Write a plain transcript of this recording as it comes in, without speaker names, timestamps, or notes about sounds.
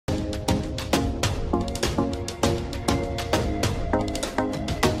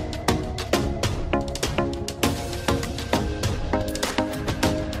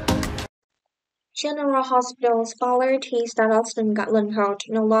General Hospital scholar teased that Austin Gatlincourt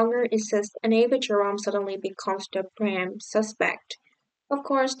no longer exists and Ava Jerome suddenly becomes the prime suspect. Of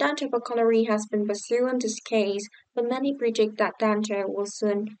course, Dante Vocalari has been pursuing this case, but many predict that Dante will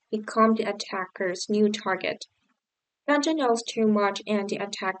soon become the attacker's new target. Dante knows too much and the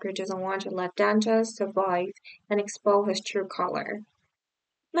attacker doesn't want to let Dante survive and expose his true color.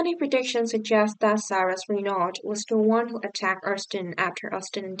 Many predictions suggest that Cyrus Renaud was the one who attacked Austin after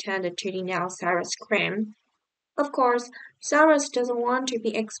Austin intended to denounce Cyrus' crime. Of course, Cyrus doesn't want to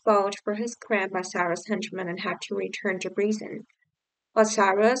be exposed for his crime by Cyrus' henchmen and have to return to prison. But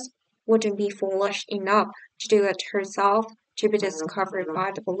Cyrus wouldn't be foolish enough to do it herself to be discovered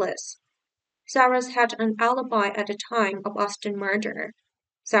by the police. Cyrus had an alibi at the time of Austin's murder.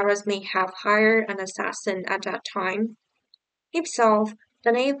 Cyrus may have hired an assassin at that time. If so,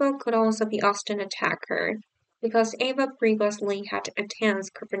 then Ava could also be Austin's attacker, because Ava previously had a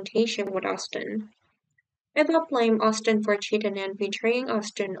tense confrontation with Austin. Ava blamed Austin for cheating and betraying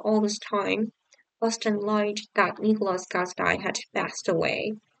Austin all this time. Austin lied that Nicholas Gazdai had passed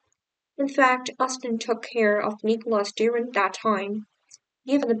away. In fact, Austin took care of Nicholas during that time,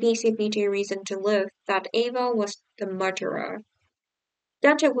 giving the BCBD reason to believe that Ava was the murderer.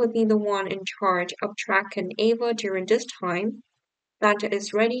 Dante will be the one in charge of tracking Ava during this time. Dante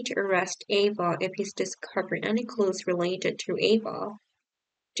is ready to arrest Ava if he's discovered any clues related to Ava.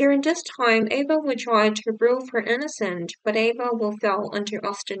 During this time, Ava will try to prove her innocent, but Ava will fail until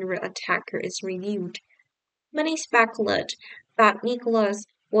Austin's real attacker is revealed. Many speculate that Nicholas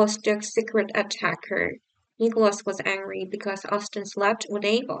was the secret attacker. Nicholas was angry because Austin slept with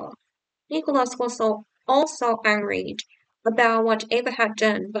Ava. Nicholas was also angry about what Ava had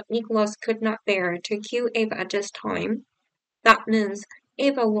done, but Nicholas could not bear to kill Ava at this time. That means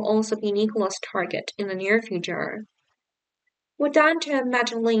Ava will also be Nicholas' target in the near future. With Dante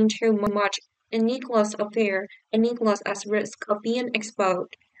meddling too much in Nicholas' affair and Nicholas at risk of being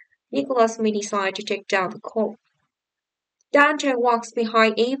exposed, Nicholas may decide to take down the cult. Dante walks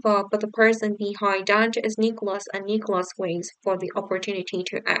behind Ava, but the person behind Dante is Nicholas, and Nicholas waits for the opportunity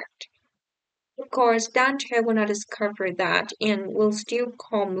to act. Of course, Dante will not discover that and will still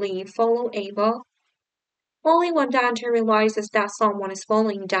calmly follow Ava. Only when Dante realizes that someone is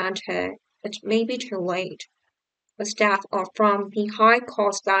following Dante, it may be too late. A staff from behind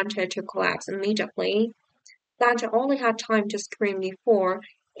caused Dante to collapse immediately. Dante only had time to scream before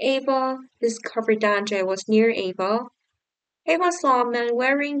Ava discovered Dante was near Ava. Ava saw a man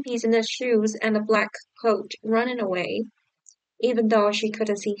wearing business shoes and a black coat running away, even though she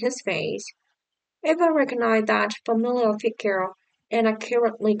couldn't see his face. Ava recognized that familiar figure and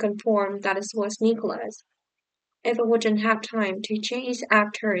accurately confirmed that it was Nicholas. Ava wouldn't have time to chase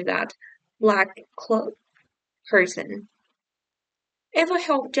after that black-cloaked person. Ava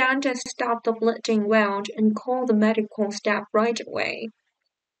helped Dante stop the bleeding wound and called the medical staff right away.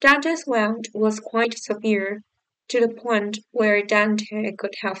 Dante's wound was quite severe, to the point where Dante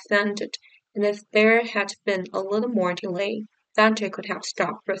could have fainted, and if there had been a little more delay, Dante could have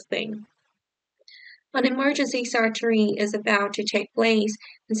stopped breathing. An emergency surgery is about to take place,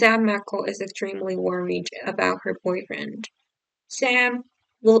 and Sam Michael is extremely worried about her boyfriend. Sam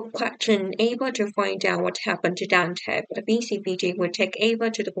will question Ava to find out what happened to Dante, but the BCBD will take Ava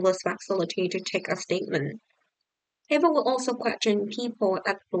to the police facility to take a statement. Ava will also question people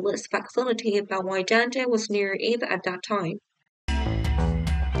at the police facility about why Dante was near Ava at that time.